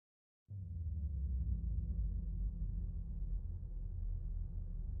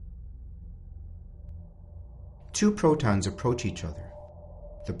Two protons approach each other.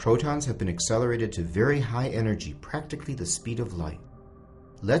 The protons have been accelerated to very high energy, practically the speed of light.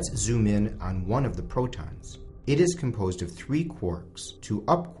 Let's zoom in on one of the protons. It is composed of 3 quarks, 2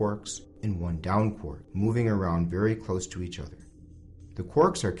 up quarks and 1 down quark, moving around very close to each other. The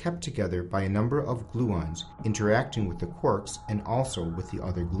quarks are kept together by a number of gluons interacting with the quarks and also with the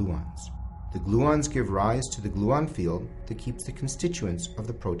other gluons. The gluons give rise to the gluon field that keeps the constituents of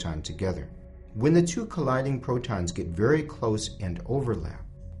the proton together. When the 2 colliding protons get very close and overlap,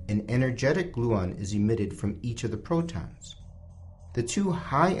 an energetic gluon is emitted from each of the protons. The 2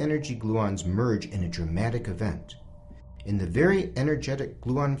 high-energy gluons merge in a dramatic event. In the very energetic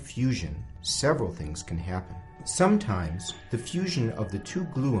gluon fusion, several things can happen. Sometimes, the fusion of the 2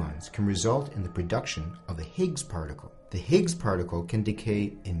 gluons can result in the production of a Higgs particle. The Higgs particle can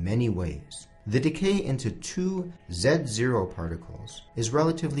decay in many ways. The decay into 2 Z0 particles is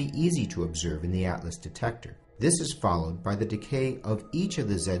relatively easy to observe in the Atlas detector. This is followed by the decay of each of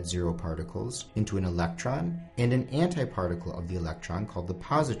the Z0 particles into an electron and an antiparticle of the electron called the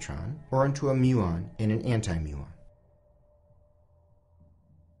positron, or into a muon and an anti-muon.